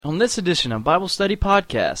On this edition of Bible Study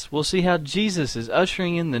Podcast, we'll see how Jesus is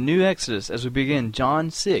ushering in the new Exodus as we begin John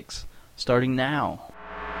 6, starting now.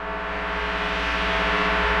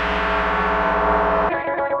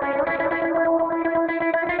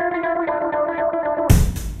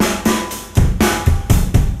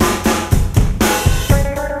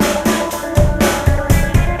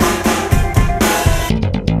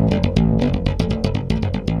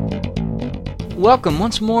 Welcome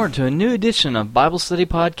once more to a new edition of Bible Study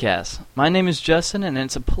Podcast. My name is Justin, and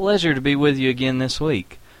it's a pleasure to be with you again this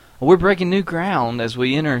week. We're breaking new ground as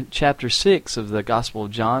we enter chapter 6 of the Gospel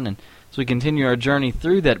of John, and as we continue our journey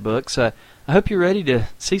through that book, so I hope you're ready to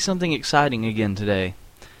see something exciting again today.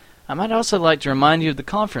 I might also like to remind you of the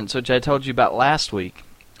conference which I told you about last week.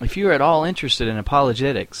 If you are at all interested in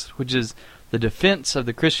apologetics, which is the defense of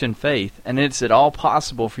the Christian faith, and it's at all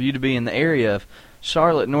possible for you to be in the area of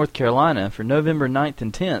Charlotte, North Carolina for November 9th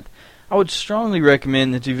and 10th, I would strongly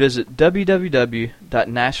recommend that you visit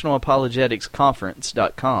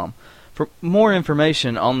www.nationalapologeticsconference.com for more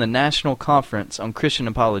information on the National Conference on Christian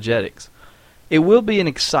Apologetics. It will be an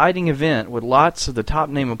exciting event with lots of the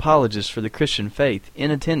top-name apologists for the Christian faith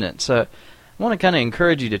in attendance, so I want to kind of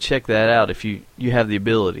encourage you to check that out if you have the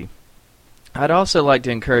ability. I'd also like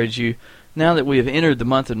to encourage you, now that we have entered the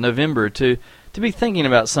month of November, to be thinking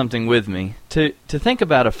about something with me, to think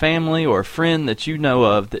about a family or a friend that you know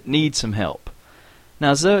of that needs some help.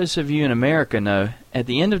 Now, as those of you in America know, at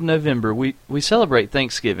the end of November we celebrate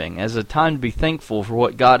Thanksgiving as a time to be thankful for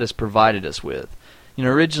what God has provided us with. You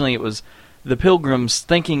know, originally it was the Pilgrims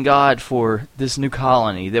thanking God for this new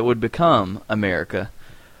colony that would become America.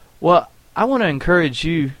 Well, I want to encourage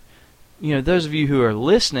you, those of you who are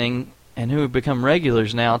listening and who have become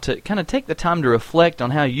regulars now, to kind of take the time to reflect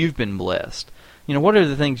on how you've been blessed. What are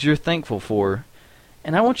the things you're thankful for?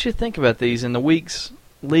 And I want you to think about these in the weeks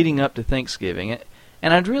leading up to Thanksgiving.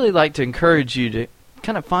 And I'd really like to encourage you to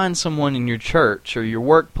kind of find someone in your church or your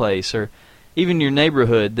workplace or even your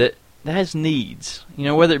neighborhood that has needs.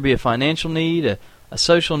 Whether it be a financial need, a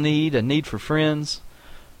social need, a need for friends,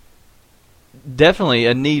 definitely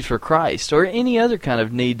a need for Christ, or any other kind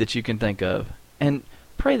of need that you can think of. And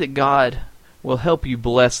pray that God will help you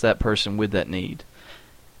bless that person with that need.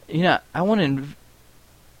 I want to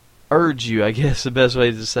urge you, I guess the best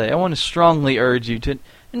way to say, I want to strongly urge you to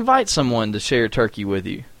invite someone to share turkey with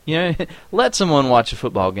you. Let someone watch a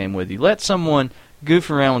football game with you. Let someone goof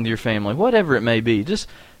around with your family, whatever it may be. Just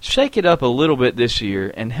shake it up a little bit this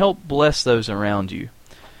year and help bless those around you.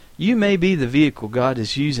 You may be the vehicle God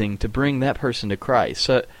is using to bring that person to Christ.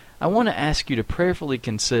 So I want to ask you to prayerfully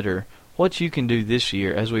consider what you can do this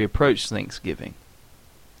year as we approach Thanksgiving.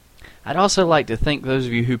 I'd also like to thank those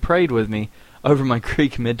of you who prayed with me over my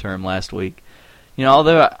Greek midterm last week.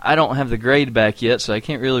 Although I don't have the grade back yet, so I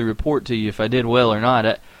can't really report to you if I did well or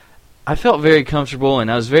not, I felt very comfortable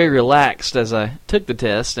and I was very relaxed as I took the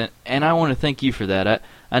test, and I want to thank you for that.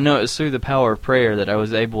 I know it was through the power of prayer that I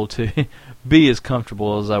was able to be as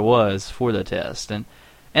comfortable as I was for the test. And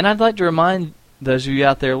I'd like to remind those of you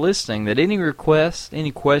out there listening that any requests,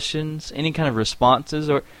 any questions, any kind of responses,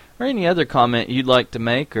 or any other comment you'd like to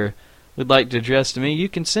make or would like to address to me, you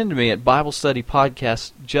can send to me at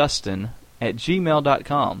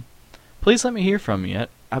BibleStudyPodcastJustin@gmail.com. Please let me hear from you.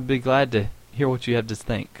 I'd be glad to hear what you have to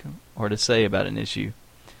think or to say about an issue.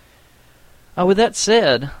 With that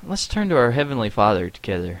said, let's turn to our Heavenly Father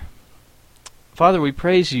together. Father, we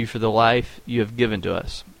praise you for the life you have given to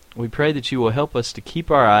us. We pray that you will help us to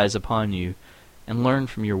keep our eyes upon you and learn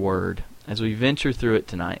from your word as we venture through it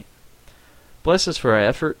tonight. Bless us for our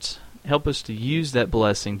efforts. Help us to use that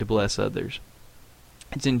blessing to bless others.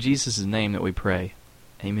 It's in Jesus' name that we pray.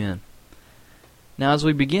 Amen. Now, as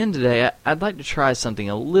we begin today, I'd like to try something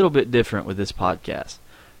a little bit different with this podcast.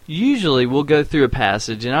 Usually, we'll go through a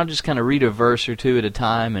passage, and I'll just kind of read a verse or two at a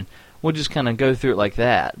time, and we'll just kind of go through it like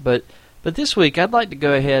that. But this week, I'd like to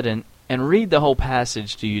go ahead and read the whole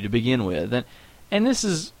passage to you to begin with. And this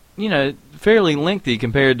is, fairly lengthy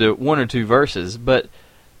compared to one or two verses, but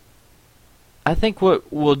I think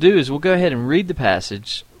what we'll do is we'll go ahead and read the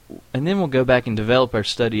passage, and then we'll go back and develop our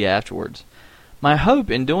study afterwards. My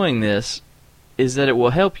hope in doing this is that it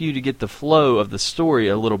will help you to get the flow of the story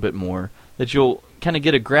a little bit more, that you'll kind of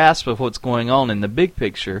get a grasp of what's going on in the big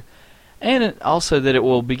picture, and also that it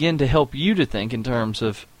will begin to help you to think in terms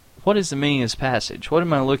of what is the meaning of this passage? What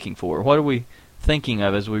am I looking for? What are we thinking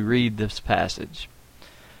of as we read this passage?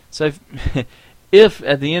 So if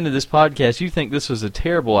at the end of this podcast you think this was a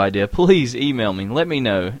terrible idea, please email me. Let me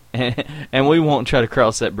know, and we won't try to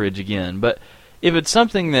cross that bridge again. But if it's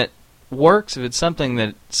something that works, if it's something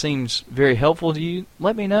that seems very helpful to you,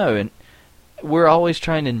 let me know. And we're always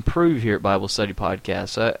trying to improve here at Bible Study Podcast.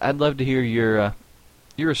 So I'd love to hear your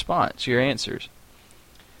response, your answers.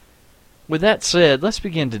 With that said, let's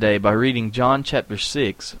begin today by reading John chapter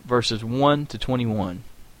 6, verses 1 to 21.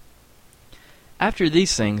 After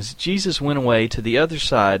these things, Jesus went away to the other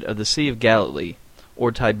side of the Sea of Galilee,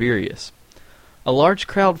 or Tiberias. A large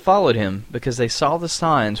crowd followed him, because they saw the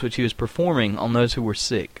signs which he was performing on those who were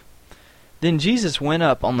sick. Then Jesus went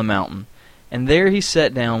up on the mountain, and there he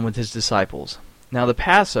sat down with his disciples. Now the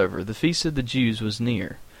Passover, the feast of the Jews, was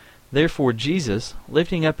near. Therefore Jesus,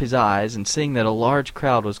 lifting up his eyes, and seeing that a large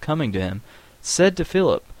crowd was coming to him, said to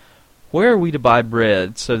Philip, "Where are we to buy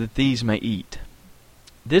bread, so that these may eat?"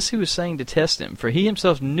 This he was saying to test him, for he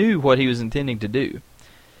himself knew what he was intending to do.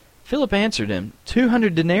 Philip answered him,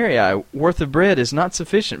 200 denarii worth of bread is not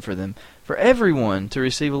sufficient for them, for everyone to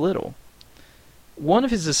receive a little. One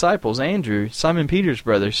of his disciples, Andrew, Simon Peter's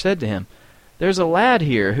brother, said to him, "There's a lad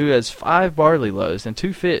here who has 5 barley loaves and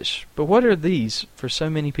 2 fish, but what are these for so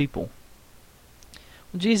many people?"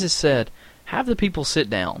 Well, Jesus said, "Have the people sit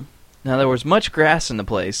down." Now there was much grass in the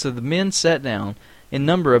place, so the men sat down, in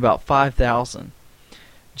number about 5,000.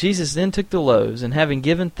 Jesus then took the loaves, and having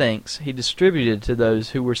given thanks, he distributed to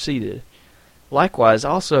those who were seated. Likewise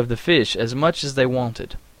also of the fish, as much as they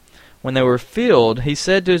wanted. When they were filled, he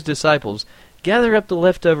said to his disciples, "Gather up the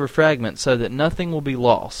leftover fragments, so that nothing will be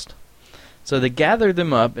lost." So they gathered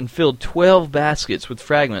them up, and filled 12 baskets with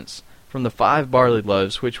fragments from the 5 barley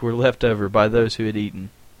loaves which were left over by those who had eaten.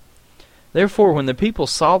 Therefore when the people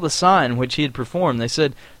saw the sign which he had performed, they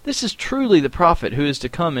said, "This is truly the prophet who is to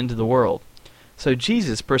come into the world." So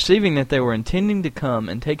Jesus, perceiving that they were intending to come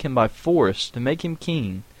and take him by force to make him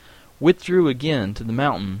king, withdrew again to the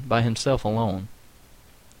mountain by himself alone.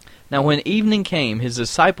 Now when evening came, his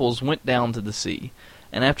disciples went down to the sea,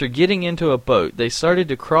 and after getting into a boat, they started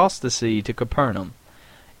to cross the sea to Capernaum.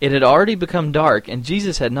 It had already become dark, and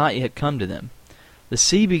Jesus had not yet come to them. The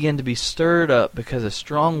sea began to be stirred up because a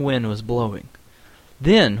strong wind was blowing.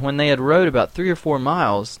 Then, when they had rowed about 3 or 4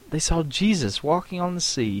 miles, they saw Jesus walking on the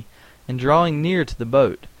sea and drawing near to the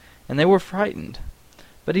boat, and they were frightened.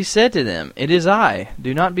 But he said to them, "It is I,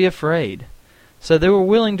 do not be afraid." So they were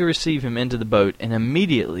willing to receive him into the boat, and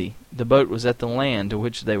immediately the boat was at the land to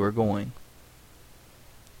which they were going.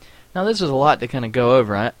 Now this is a lot to kind of go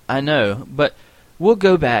over, I know, but we'll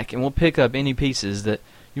go back and we'll pick up any pieces that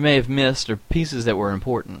you may have missed or pieces that were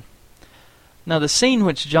important. Now the scene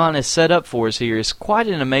which John has set up for us here is quite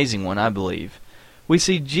an amazing one, I believe. We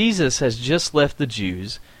see Jesus has just left the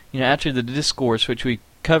Jews, after the discourse which we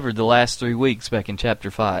covered the last 3 weeks back in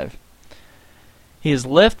chapter 5. He has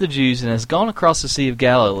left the Jews and has gone across the Sea of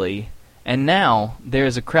Galilee, and now there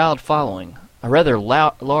is a crowd following, a rather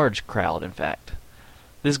large crowd, in fact.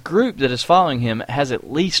 This group that is following him has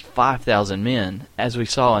at least 5,000 men, as we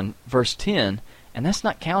saw in verse 10, and that's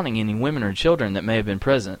not counting any women or children that may have been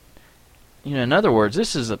present. In other words,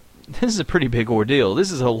 this is a pretty big ordeal.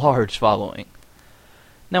 This is a large following.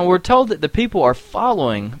 Now we're told that the people are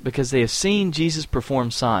following because they have seen Jesus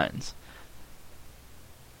perform signs.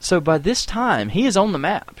 So by this time, he is on the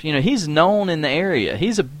map. He's known in the area.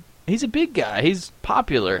 He's a big guy. He's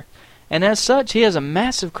popular. And as such, he has a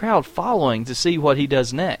massive crowd following to see what he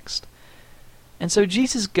does next. And so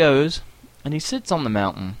Jesus goes, and he sits on the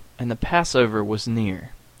mountain, and the Passover was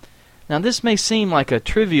near. Now this may seem like a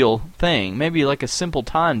trivial thing, maybe like a simple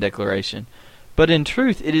time declaration, but in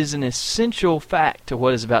truth it is an essential fact to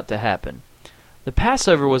what is about to happen. The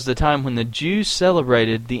Passover was the time when the Jews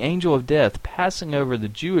celebrated the angel of death passing over the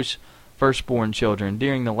Jewish firstborn children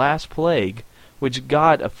during the last plague which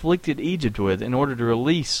God afflicted Egypt with in order to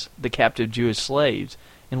release the captive Jewish slaves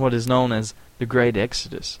in what is known as the Great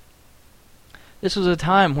Exodus. This was a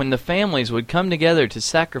time when the families would come together to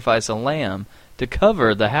sacrifice a lamb to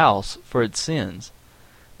cover the house for its sins.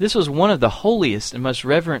 This was one of the holiest and most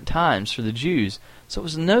reverent times for the Jews, so it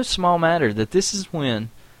was no small matter that this is when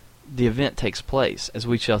the event takes place, as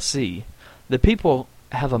we shall see. The people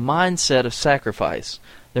have a mindset of sacrifice.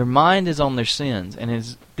 Their mind is on their sins, and it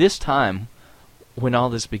is this time when all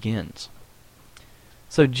this begins.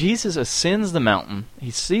 So Jesus ascends the mountain, he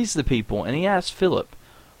sees the people, and he asks Philip,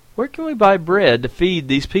 "Where can we buy bread to feed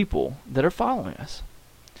these people that are following us?"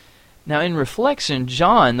 Now in reflection,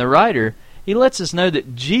 John, the writer, he lets us know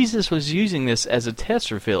that Jesus was using this as a test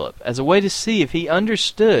for Philip, as a way to see if he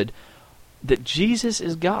understood that Jesus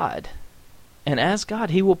is God, and as God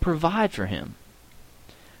he will provide for him.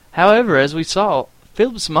 However, as we saw,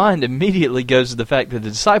 Philip's mind immediately goes to the fact that the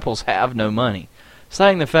disciples have no money,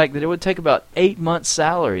 citing the fact that it would take about 8 months'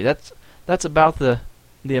 salary. That's about the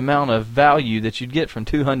amount of value that you'd get from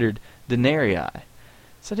 200 denarii.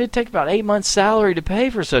 So it'd take about 8 months' salary to pay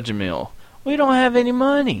for such a meal. We don't have any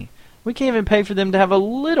money. We can't even pay for them to have a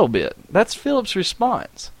little bit. That's Philip's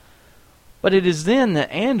response. But it is then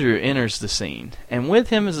that Andrew enters the scene, and with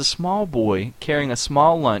him is a small boy carrying a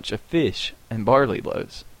small lunch of fish and barley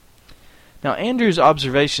loaves. Now Andrew's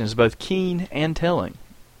observation is both keen and telling.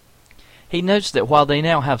 He notes that while they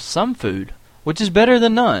now have some food, which is better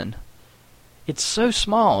than none, it's so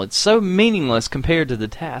small, it's so meaningless compared to the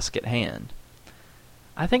task at hand.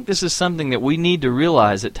 I think this is something that we need to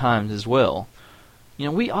realize at times as well.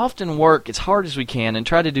 We often work as hard as we can and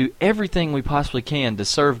try to do everything we possibly can to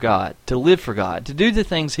serve God, to live for God, to do the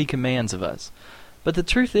things He commands of us. But the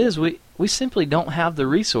truth is, we simply don't have the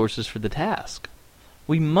resources for the task.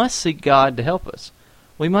 We must seek God to help us.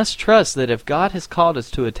 We must trust that if God has called us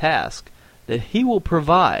to a task, that He will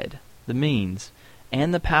provide the means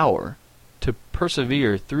and the power to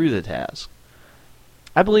persevere through the task.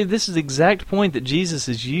 I believe this is the exact point that Jesus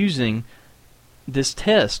is using this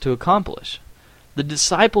test to accomplish. The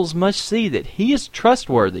disciples must see that He is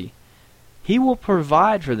trustworthy. He will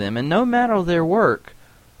provide for them, and no matter their work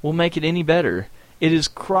will make it any better. It is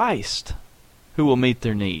Christ who will meet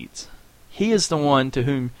their needs. He is the one to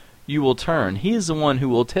whom you will turn. He is the one who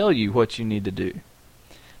will tell you what you need to do.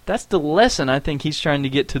 That's the lesson I think He's trying to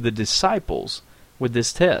get to the disciples with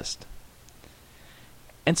this test.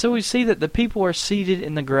 And so we see that the people are seated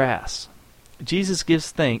in the grass. Jesus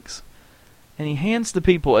gives thanks, and He hands the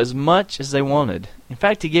people as much as they wanted. In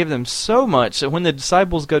fact, He gave them so much that when the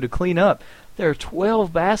disciples go to clean up, there are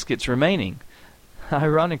 12 baskets remaining.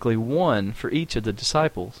 Ironically, one for each of the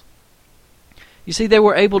disciples. You see, they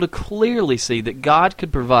were able to clearly see that God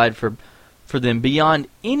could provide for them beyond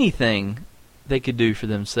anything they could do for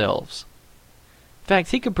themselves. In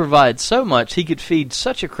fact, He could provide so much, He could feed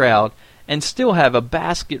such a crowd and still have a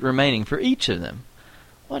basket remaining for each of them.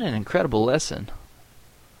 What an incredible lesson.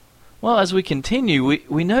 Well, as we continue,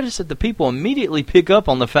 we notice that the people immediately pick up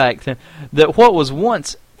on the fact that what was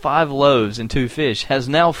once 5 loaves and 2 fish has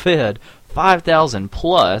now fed 5,000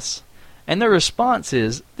 plus, and their response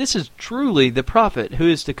is, this is truly the prophet who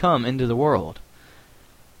is to come into the world.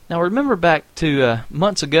 Now remember back to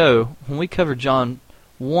months ago when we covered John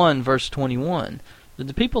 1 verse 21, that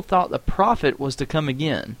the people thought the prophet was to come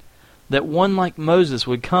again, that one like Moses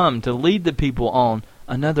would come to lead the people on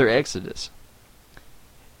another Exodus.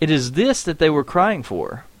 It is this that they were crying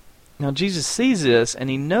for. Now Jesus sees this, and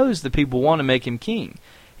He knows the people want to make Him king.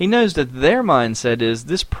 He knows that their mindset is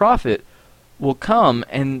this prophet will come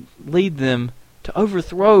and lead them to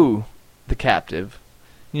overthrow the captive.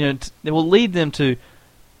 It will lead them to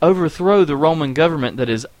overthrow the Roman government that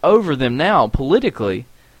is over them now politically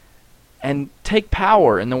and take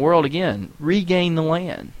power in the world again, regain the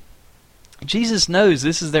land. Jesus knows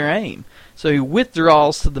this is their aim, so He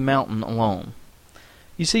withdraws to the mountain alone.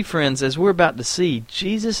 You see, friends, as we're about to see,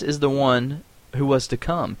 Jesus is the one who was to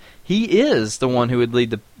come. He is the one who would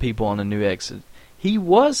lead the people on a new exodus. He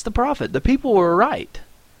was the prophet. The people were right.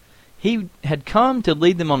 He had come to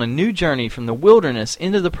lead them on a new journey from the wilderness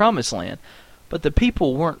into the promised land, but the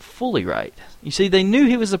people weren't fully right. You see, they knew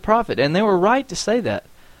He was the prophet, and they were right to say that,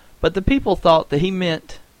 but the people thought that He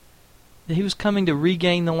meant that He was coming to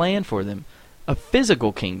regain the land for them, a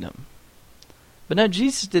physical kingdom. But no,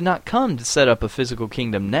 Jesus did not come to set up a physical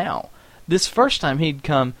kingdom now. This first time He'd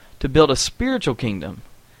come to build a spiritual kingdom.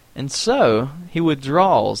 And so, He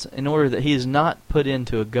withdraws in order that He is not put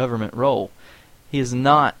into a government role. He is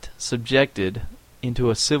not subjected into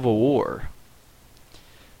a civil war.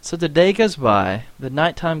 So the day goes by, the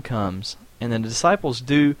nighttime comes, and the disciples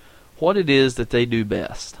do what it is that they do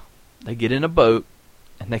best. They get in a boat,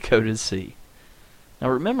 and they go to the sea. Now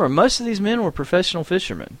remember, most of these men were professional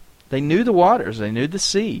fishermen. They knew the waters, they knew the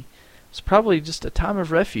sea. It's probably just a time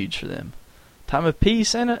of refuge for them. Time of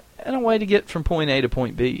peace and a way to get from point A to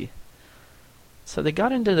point B. So they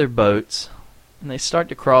got into their boats, and they start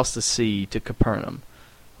to cross the sea to Capernaum,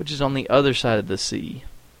 which is on the other side of the sea.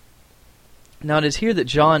 Now it is here that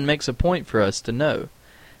John makes a point for us to know.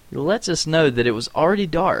 He lets us know that it was already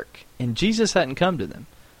dark, and Jesus hadn't come to them.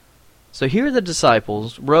 So here are the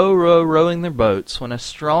disciples, rowing their boats, when a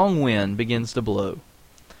strong wind begins to blow.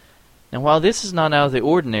 Now while this is not out of the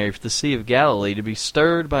ordinary for the Sea of Galilee to be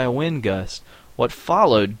stirred by a wind gust, what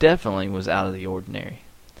followed definitely was out of the ordinary.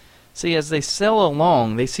 See, as they sail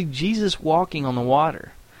along, they see Jesus walking on the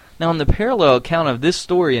water. Now in the parallel account of this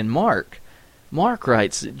story in Mark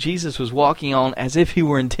writes that Jesus was walking on as if He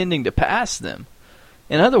were intending to pass them.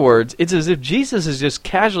 In other words, it's as if Jesus is just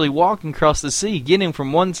casually walking across the sea, getting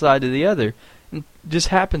from one side to the other, and just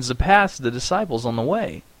happens to pass the disciples on the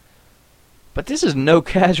way. But this is no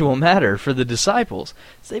casual matter for the disciples,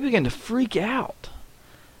 as they begin to freak out.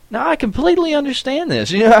 Now, I completely understand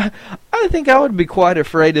this. I think I would be quite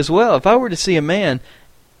afraid as well if I were to see a man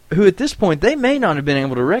who at this point they may not have been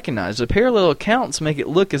able to recognize. The parallel accounts make it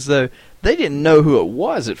look as though they didn't know who it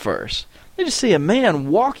was at first. They just see a man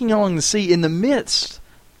walking along the sea in the midst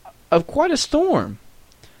of quite a storm.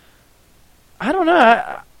 I don't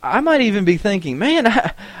know. I might even be thinking, man,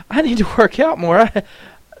 I need to work out more.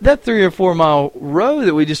 That 3 or 4 mile row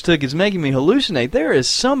that we just took is making me hallucinate. There is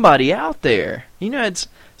somebody out there. It's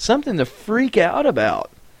something to freak out about.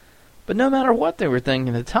 But no matter what they were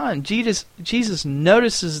thinking at the time, Jesus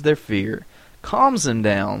notices their fear, calms them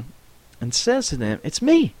down, and says to them, "It's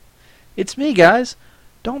me. It's me, guys.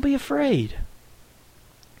 Don't be afraid."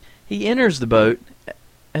 He enters the boat,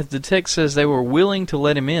 as the text says they were willing to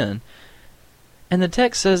let him in, and the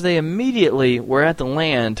text says they immediately were at the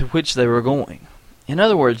land to which they were going. In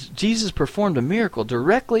other words, Jesus performed a miracle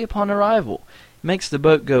directly upon arrival. He makes the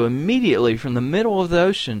boat go immediately from the middle of the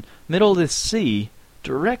ocean, middle of the sea,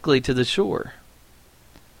 directly to the shore.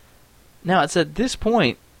 Now, it's at this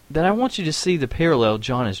point that I want you to see the parallel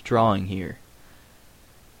John is drawing here.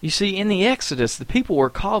 You see, in the Exodus, the people were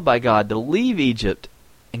called by God to leave Egypt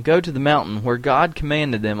and go to the mountain where God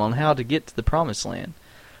commanded them on how to get to the Promised Land.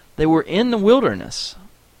 They were in the wilderness,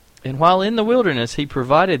 and while in the wilderness, He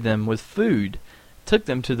provided them with food, took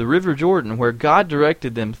them to the River Jordan, where God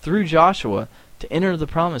directed them through Joshua to enter the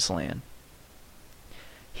Promised Land.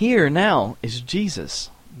 Here now is Jesus,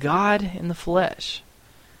 God in the flesh.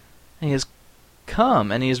 And He has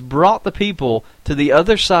come and He has brought the people to the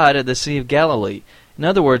other side of the Sea of Galilee. In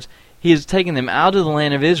other words, He has taken them out of the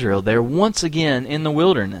land of Israel. They're once again in the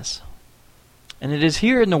wilderness. And it is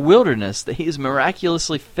here in the wilderness that He has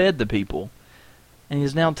miraculously fed the people. And He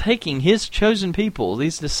is now taking His chosen people,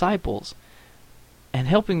 these disciples, and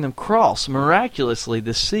helping them cross miraculously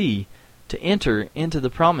the sea to enter into the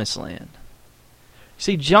Promised Land.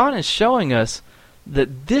 See, John is showing us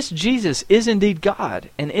that this Jesus is indeed God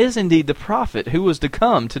and is indeed the prophet who was to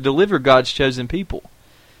come to deliver God's chosen people.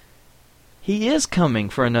 He is coming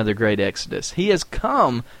for another great exodus. He has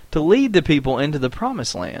come to lead the people into the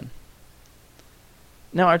Promised Land.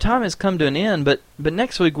 Now, our time has come to an end, but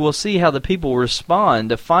next week we'll see how the people respond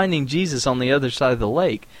to finding Jesus on the other side of the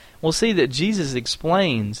lake. We'll see that Jesus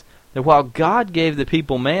explains that while God gave the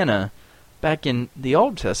people manna back in the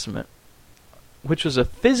Old Testament, which was a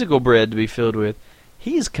physical bread to be filled with,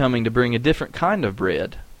 He's coming to bring a different kind of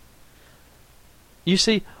bread. You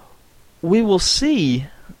see, we will see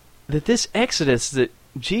that this exodus that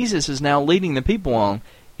Jesus is now leading the people on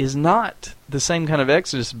is not the same kind of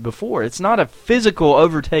exodus before. It's not a physical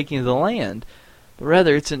overtaking of the land, but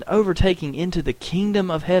rather it's an overtaking into the kingdom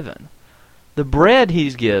of heaven. The bread He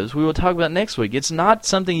gives, we will talk about next week, it's not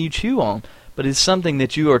something you chew on, but it's something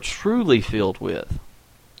that you are truly filled with.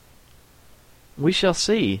 We shall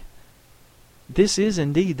see. This is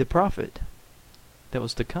indeed the prophet that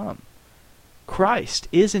was to come. Christ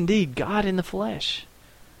is indeed God in the flesh,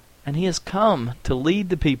 and He has come to lead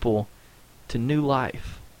the people to new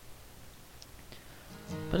life.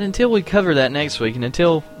 But until we cover that next week, and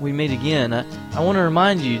until we meet again, I want to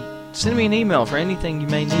remind you, send me an email for anything you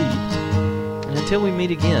may need. And until we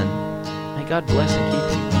meet again, may God bless and keep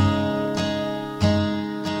you.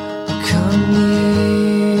 Come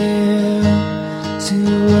near to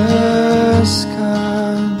us,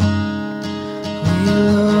 God. We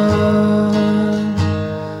long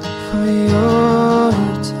for your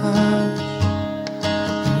touch,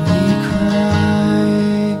 and we cry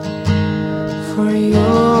for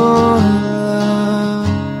your love.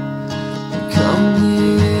 Come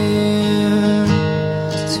near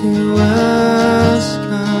to us,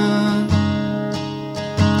 God.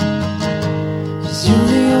 'Cause you're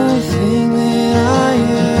the only thing that I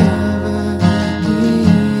ever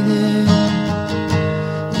needed.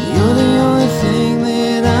 You're the only thing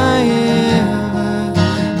that I ever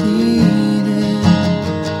needed.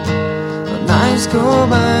 But nights go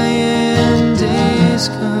by and days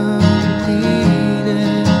come.